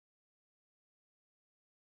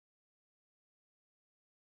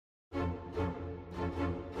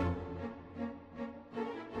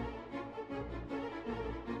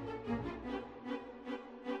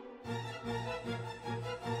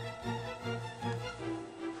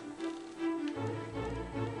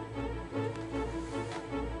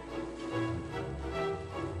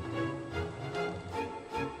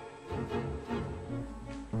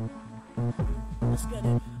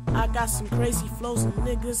I got some crazy flows and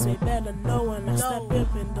niggas they better know. When I step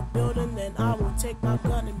up in the building, then I will take my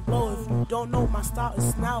gun and blow. If you don't know my style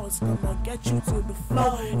is now, it's gonna get you to the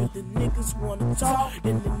flow. If the niggas wanna talk,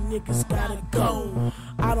 then the niggas gotta go.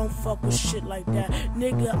 I don't fuck with shit like that.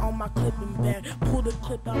 Nigga on my clipping bag, pull the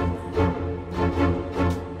clip out.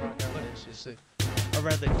 I'd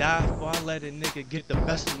rather die before I let a nigga get the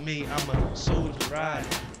best of me. I'm a soldier ride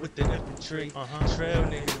with the infantry. Trail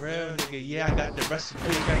nigga, real nigga, yeah, I got the recipe.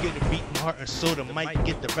 I get a beating heart and soda, might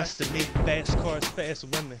get the rest of me. Fast cars, fast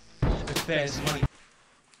women, and fast money.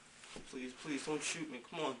 Please, don't shoot me,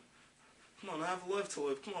 come on. Come on, I have a life to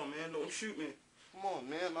live, come on, man, don't shoot me. Come on,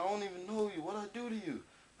 man, I don't even know you, what'd I do to you?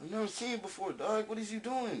 I've never seen you before, dog, what is you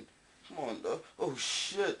doing? Come on, dog, oh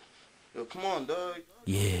shit. Yo, come on, dog.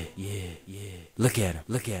 Yeah. Look at him.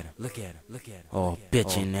 Oh,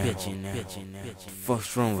 bitchin' now.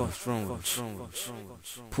 Fuck's wrong with him?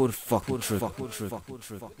 Pull the fucking trigger.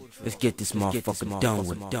 Let's get this motherfucker done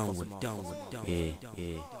with. Yeah.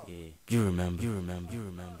 You remember.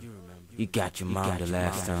 You got your mom the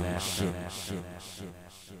last time and shit.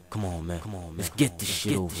 Come on, man. Let's get this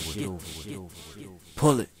shit over with.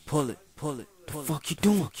 Pull it. The fuck you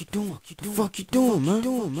doing? The fuck you doing, man?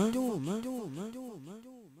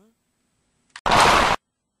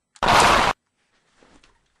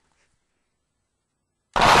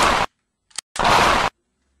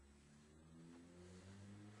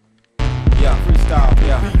 Yeah, freestyle.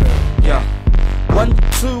 Yeah. 1,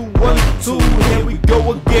 2, 1, 2, here we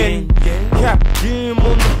go again. Cap Jim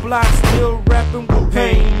on the block, still rapping with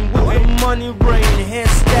pain. With the money rain, head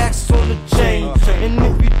stacks on the chain. And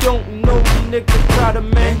if you don't know, nigga, try to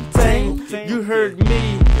maintain. You heard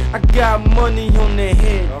me, I got money on the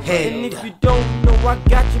head. And if you don't know, I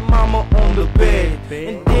got your mama on the bed.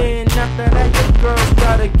 And then after that, your girls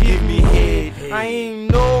gotta give me head. I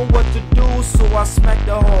ain't know what to do, so I smacked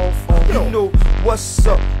the off. You know what's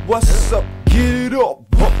up, get it up.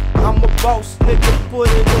 I'm a boss, nigga, put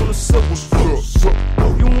it on the silver strip.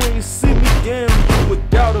 You ain't see me, damn, you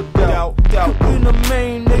without a doubt. You in the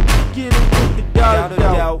main, nigga, get it with the doubt.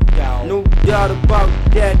 No doubt about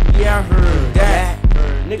that, yeah, I heard that.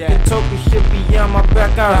 Nigga talking shit behind my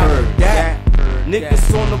back, I heard that.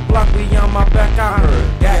 Niggas on the block behind my back, I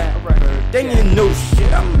heard that. They ain't no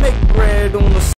shit, I make bread on the